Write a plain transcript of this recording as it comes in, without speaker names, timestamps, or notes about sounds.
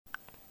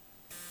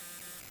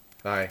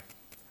Hi.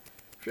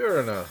 If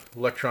you're an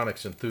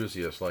electronics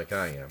enthusiast like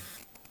I am,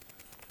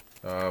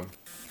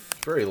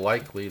 it's very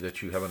likely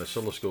that you have an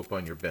oscilloscope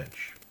on your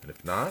bench. And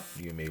if not,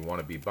 you may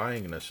want to be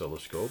buying an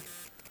oscilloscope.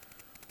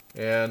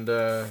 And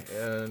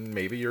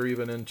maybe you're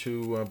even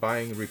into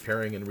buying,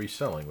 repairing, and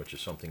reselling, which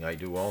is something I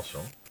do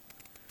also.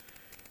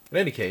 In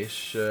any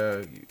case,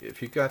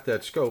 if you've got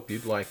that scope,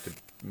 you'd like to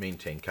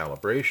maintain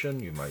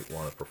calibration, you might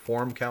want to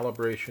perform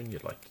calibration,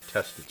 you'd like to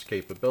test its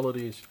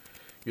capabilities,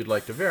 you'd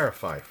like to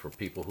verify for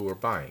people who are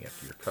buying it,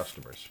 your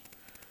customers.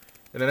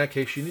 And in that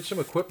case, you need some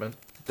equipment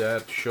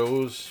that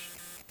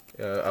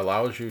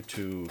allows you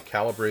to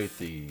calibrate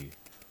the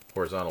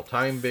horizontal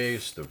time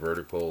base, the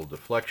vertical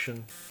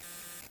deflection,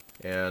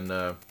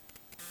 and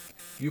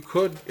you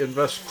could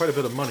invest quite a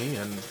bit of money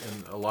and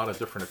a lot of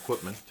different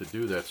equipment to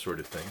do that sort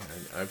of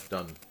thing. I've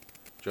done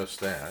just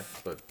that,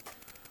 but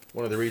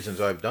one of the reasons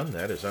I've done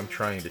that is I'm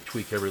trying to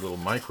tweak every little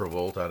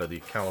microvolt out of the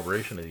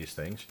calibration of these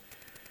things.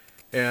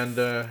 And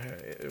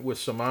with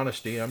some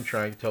honesty, I'm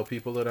trying to tell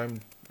people that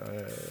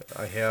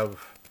I have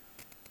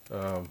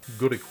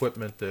good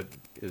equipment that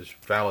is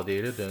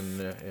validated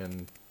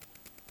and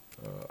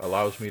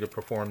allows me to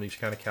perform these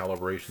kind of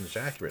calibrations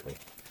accurately.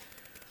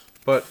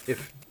 But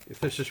if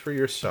this is for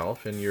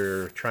yourself and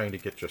you're trying to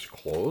get just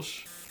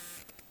close,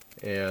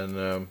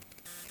 and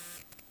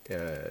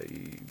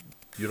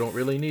you don't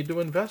really need to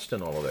invest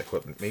in all of that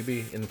equipment.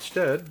 Maybe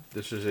instead,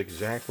 this is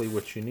exactly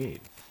what you need.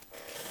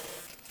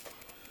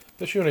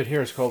 This unit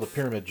here is called a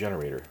pyramid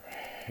generator.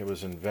 It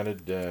was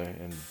invented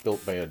and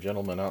built by a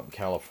gentleman out in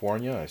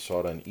California. I saw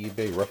it on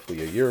eBay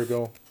roughly a year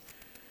ago.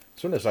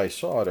 As soon as I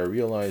saw it, I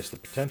realized the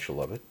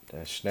potential of it.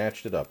 I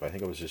snatched it up. I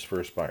think it was his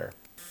first buyer.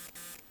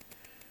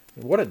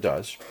 And what it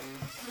does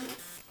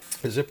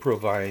is it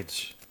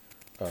provides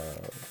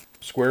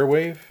square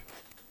wave,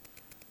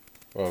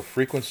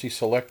 frequency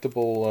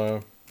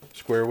selectable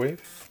square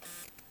wave,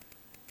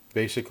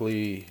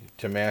 basically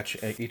to match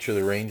each of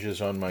the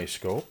ranges on my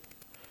scope.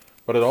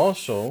 But it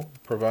also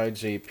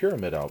provides a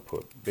pyramid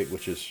output,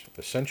 which is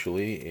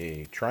essentially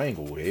a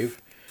triangle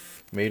wave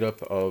made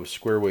up of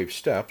square wave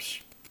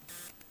steps.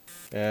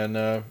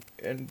 And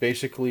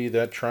basically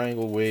that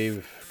triangle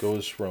wave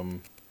goes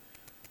from,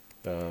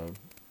 well,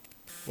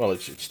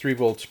 it's 3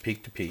 volts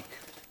peak to peak.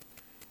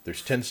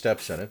 There's 10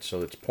 steps in it,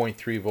 so it's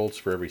 0.3 volts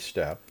for every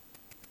step.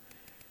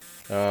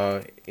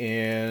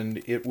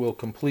 And it will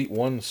complete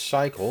one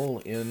cycle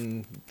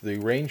in the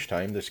range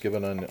time that's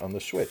given on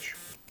the switch.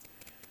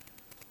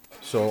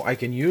 So I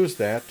can use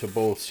that to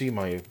both see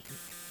my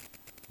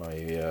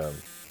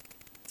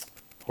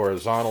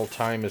horizontal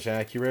time is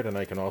accurate, and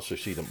I can also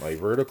see that my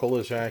vertical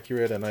is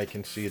accurate, and I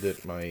can see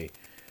that my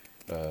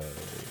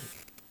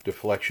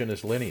deflection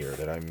is linear,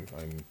 that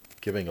I'm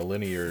giving a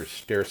linear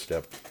stair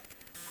step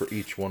for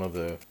each one of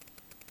the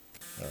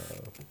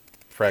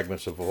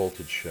fragments of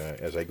voltage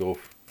as I go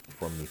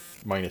from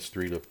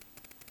 -3 to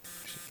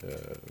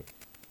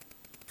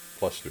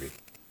 +3.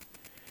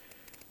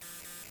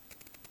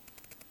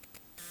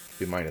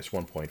 Be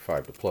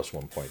 -1.5 to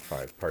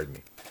 +1.5, pardon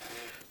me.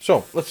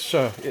 So let's,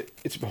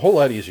 it's a whole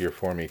lot easier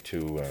for me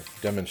to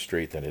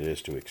demonstrate than it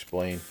is to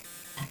explain.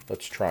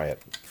 Let's try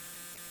it.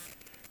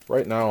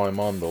 Right now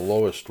I'm on the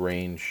lowest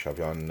range. I've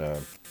on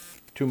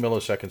 2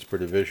 milliseconds per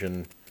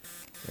division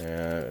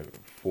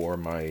for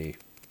my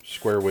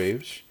square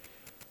waves,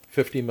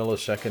 50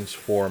 milliseconds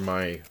for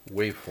my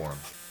waveform.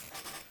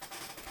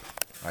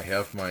 I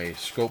have my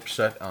scope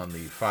set on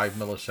the 5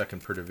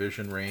 millisecond per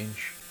division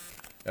range,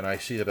 and I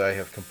see that I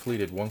have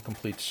completed one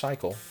complete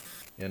cycle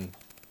in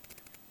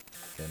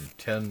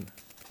 10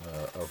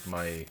 of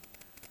my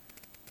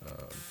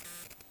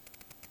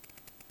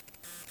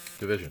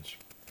divisions.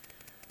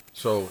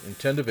 So in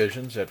 10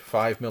 divisions at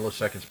 5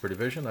 milliseconds per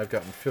division, I've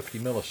gotten 50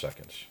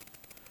 milliseconds.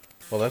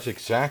 Well, that's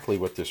exactly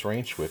what this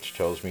range switch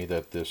tells me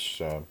that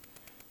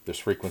this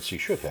frequency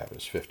should have,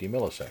 is 50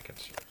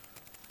 milliseconds.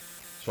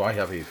 So I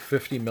have a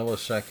 50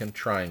 millisecond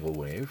triangle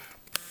wave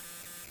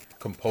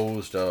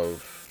composed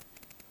of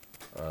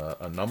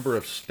a number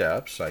of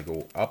steps. I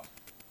go up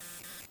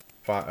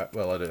 5,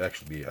 well, it'd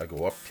actually be, I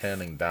go up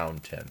 10 and down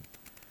 10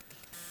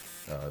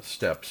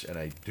 steps, and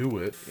I do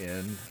it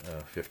in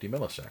 50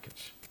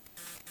 milliseconds.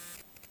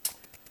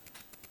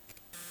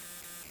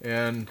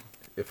 And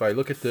if I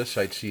look at this,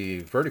 I'd see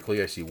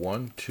vertically, I see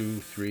 1, 2,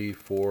 3,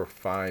 4,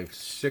 5,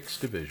 6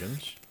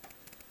 divisions.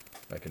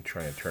 I can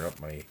try and turn up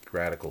my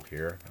gradical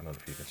here. I don't know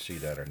if you can see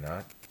that or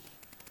not.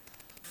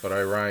 But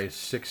I rise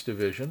 6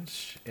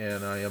 divisions,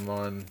 and I am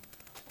on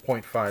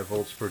 0.5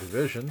 volts per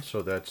division,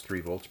 so that's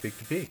 3 volts peak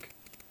to peak,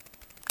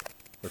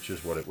 which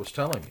is what it was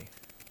telling me.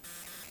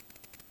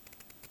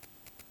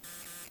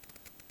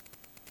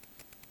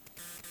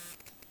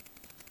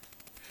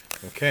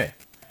 Okay,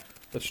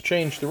 let's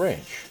change the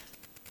range.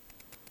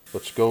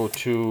 Let's go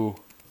to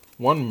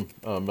 1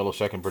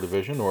 millisecond per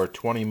division, or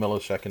 20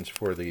 milliseconds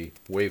for the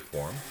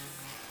waveform.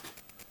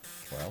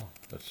 Well,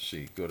 let's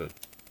see, go to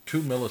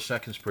 2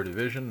 milliseconds per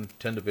division,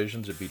 10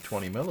 divisions would be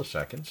 20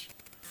 milliseconds.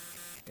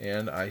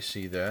 And I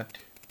see that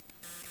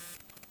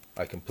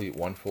I complete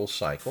one full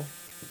cycle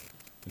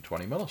in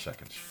 20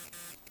 milliseconds.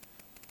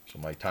 So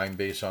my time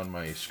base on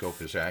my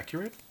scope is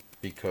accurate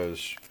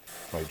because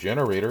my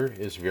generator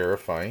is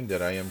verifying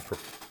that I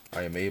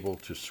am able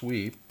to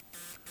sweep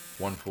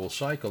one full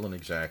cycle in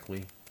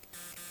exactly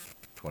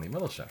 20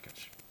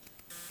 milliseconds.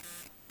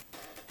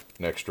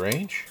 Next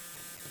range,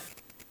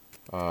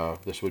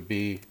 this would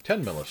be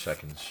 10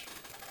 milliseconds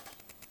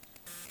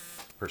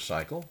per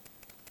cycle.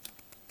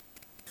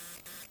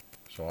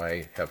 So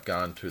I have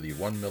gone to the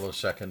 1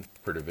 millisecond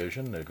per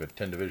division. I've got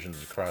 10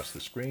 divisions across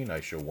the screen. I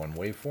show one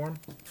waveform.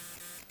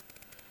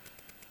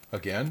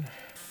 Again,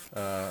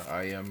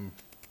 I am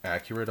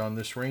accurate on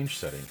this range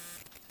setting.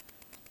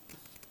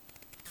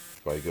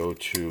 If I go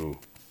to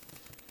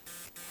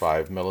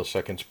 5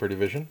 milliseconds per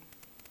division,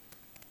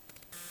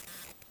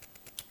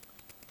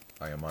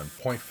 I am on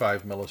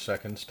 0.5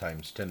 milliseconds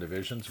times 10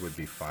 divisions would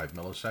be 5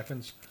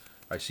 milliseconds.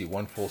 I see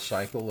one full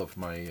cycle of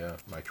my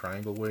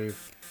triangle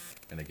wave,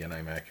 and again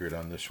I'm accurate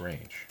on this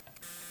range.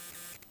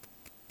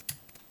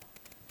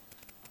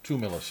 2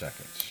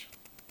 milliseconds.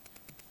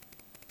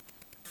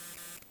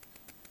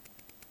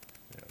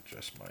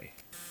 Adjust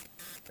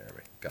there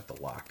we got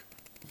the lock.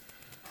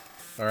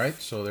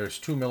 Alright, so there's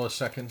 2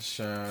 milliseconds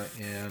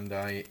and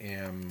I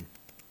am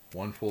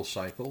one full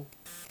cycle.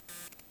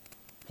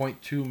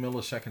 0.2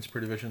 milliseconds per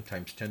division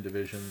times 10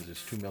 divisions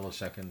is 2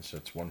 milliseconds.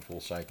 That's one full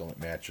cycle. It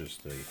matches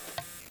the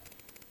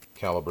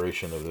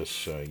calibration of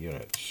this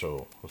unit.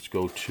 So let's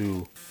go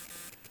to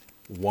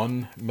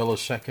 1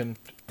 millisecond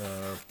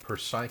per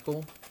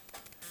cycle.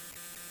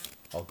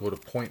 I'll go to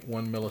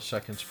 0.1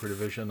 milliseconds per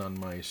division on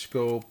my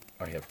scope.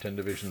 I have 10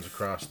 divisions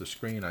across the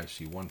screen. I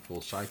see one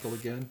full cycle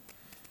again.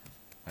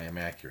 I am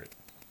accurate.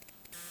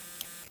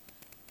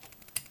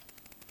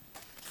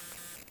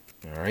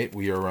 Alright,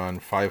 we are on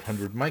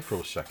 500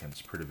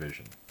 microseconds per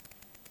division.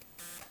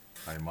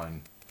 I'm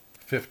on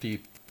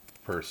 50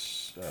 per...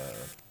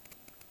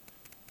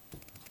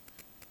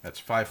 that's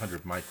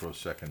 500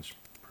 microseconds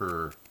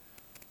per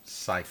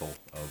cycle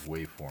of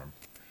waveform.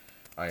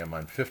 I am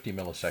on 50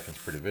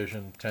 milliseconds per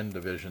division. 10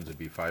 divisions would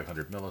be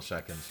 500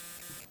 milliseconds.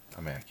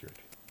 I'm accurate.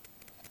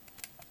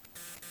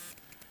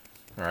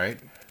 Alright,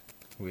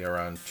 we are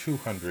on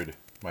 200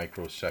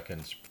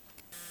 microseconds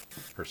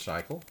per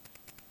cycle.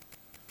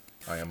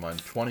 I am on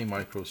 20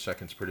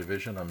 microseconds per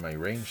division on my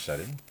range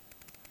setting.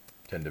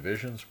 10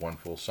 divisions, one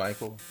full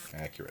cycle,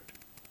 accurate.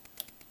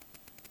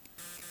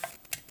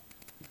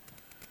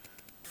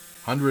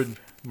 100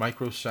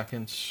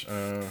 microseconds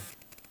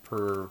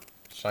per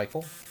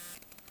cycle.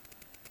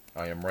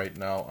 I am right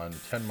now on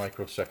 10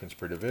 microseconds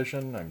per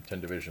division. I'm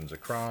 10 divisions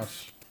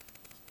across,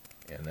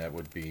 and that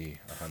would be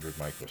 100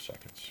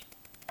 microseconds.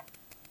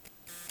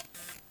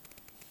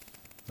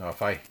 Now,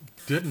 if I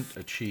didn't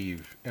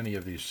achieve any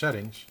of these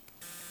settings,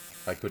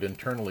 I could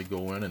internally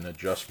go in and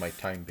adjust my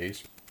time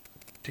base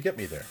to get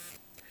me there.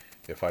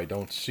 If I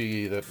don't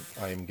see that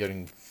I am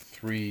getting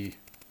 3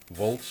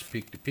 volts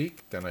peak to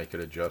peak, then I could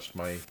adjust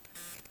my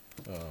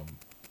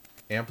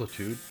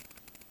amplitude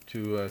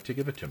to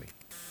give it to me.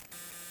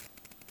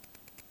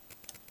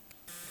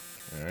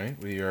 Alright,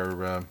 we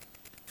are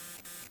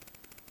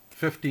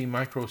 50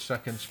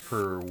 microseconds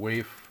per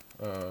wave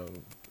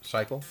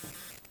cycle.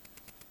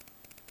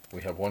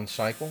 We have one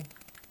cycle.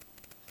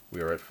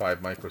 We are at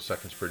 5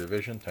 microseconds per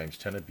division, times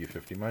 10 would be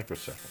 50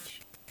 microseconds.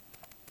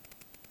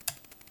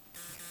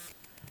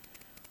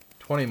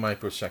 20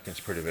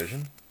 microseconds per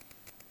division,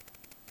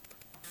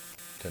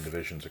 10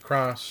 divisions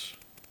across,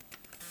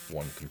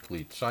 one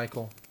complete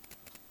cycle.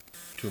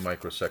 2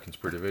 microseconds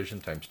per division,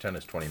 times 10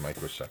 is 20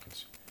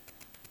 microseconds.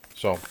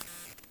 So,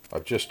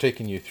 I've just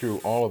taken you through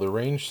all of the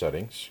range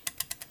settings,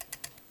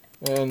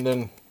 and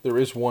then there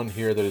is one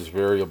here that is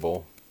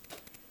variable,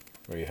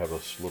 where you have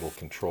this little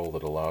control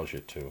that allows you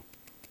to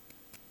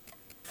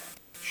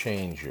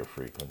change your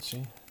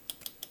frequency.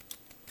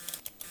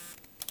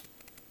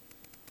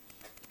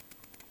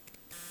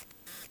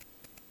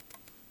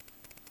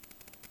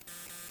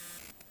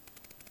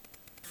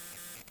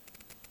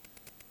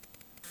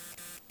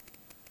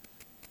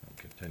 I'm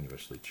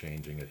continuously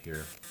changing it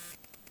here.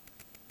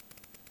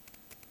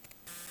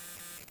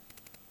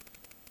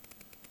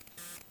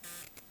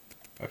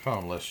 I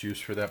found less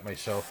use for that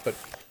myself, but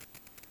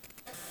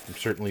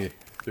certainly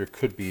there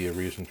could be a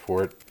reason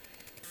for it.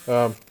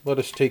 Let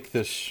us take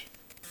this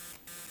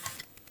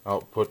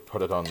output,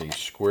 put it on the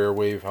square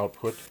wave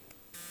output,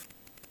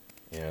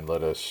 and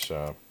let us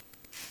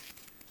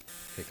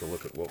take a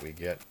look at what we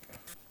get.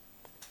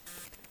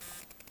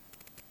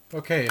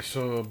 Okay,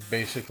 so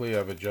basically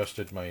I've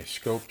adjusted my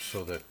scope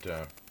so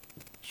that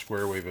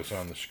square wave is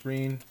on the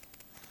screen.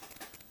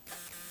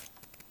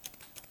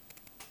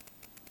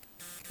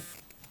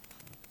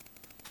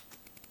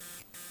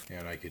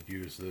 And I could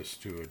use this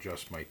to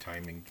adjust my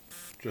timing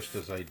just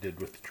as I did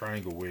with the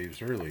triangle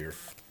waves earlier.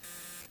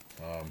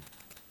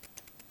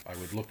 I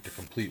would look to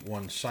complete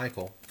one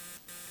cycle.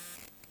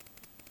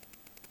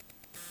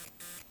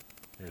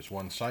 There's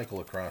one cycle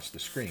across the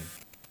screen.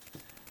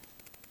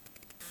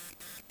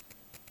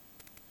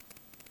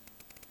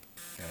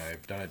 And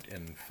I've done it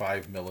in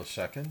 5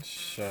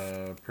 milliseconds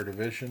per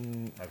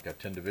division. I've got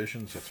 10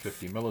 divisions, that's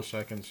 50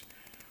 milliseconds.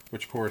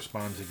 which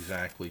corresponds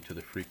exactly to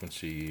the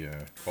frequency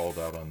called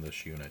out on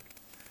this unit.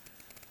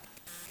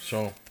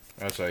 So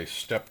as I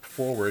step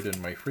forward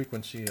in my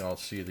frequency, I'll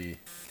see the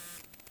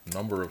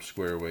number of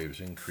square waves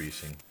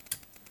increasing,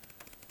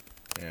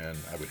 and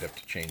I would have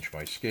to change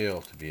my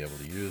scale to be able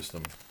to use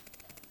them.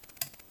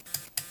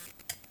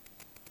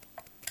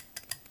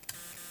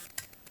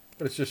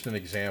 But it's just an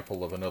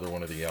example of another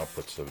one of the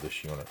outputs of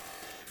this unit.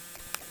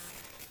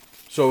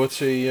 So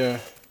it's a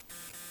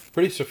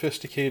pretty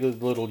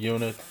sophisticated little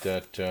unit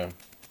that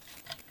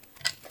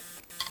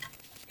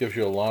gives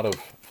you a lot of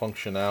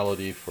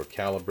functionality for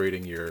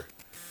calibrating your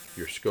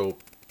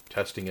scope,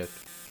 testing it,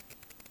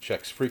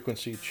 checks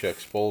frequency,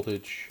 checks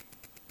voltage,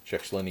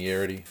 checks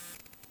linearity,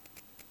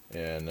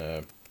 and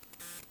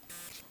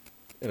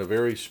in a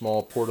very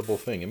small portable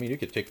thing. I mean, you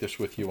could take this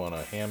with you on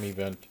a ham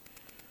event.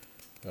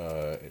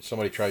 If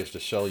somebody tries to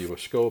sell you a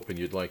scope and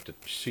you'd like to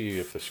see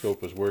if the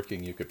scope is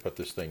working, you could put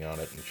this thing on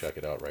it and check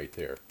it out right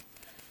there.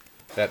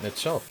 That in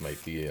itself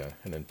might be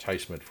an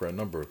enticement for a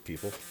number of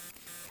people.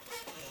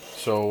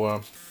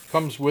 So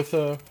comes with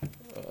a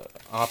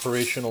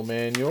operational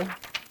manual.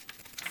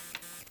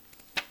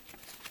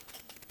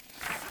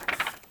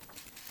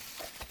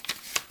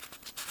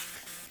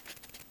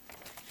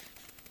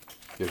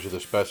 Gives you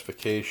the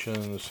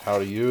specifications, how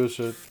to use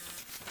it.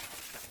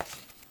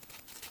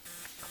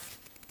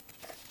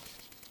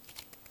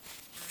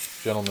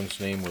 Gentleman's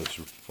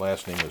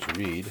last name was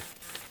Reed.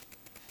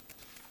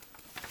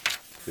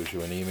 Gives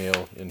you an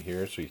email in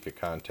here so you could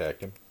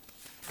contact him.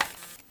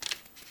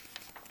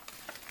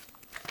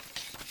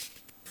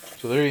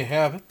 So there you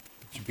have it.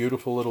 It's a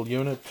beautiful little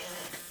unit.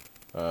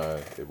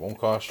 It won't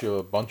cost you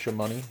a bunch of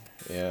money,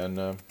 and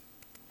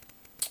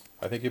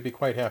I think you'd be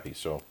quite happy.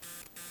 So,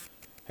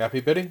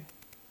 happy bidding.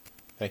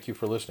 Thank you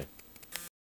for listening.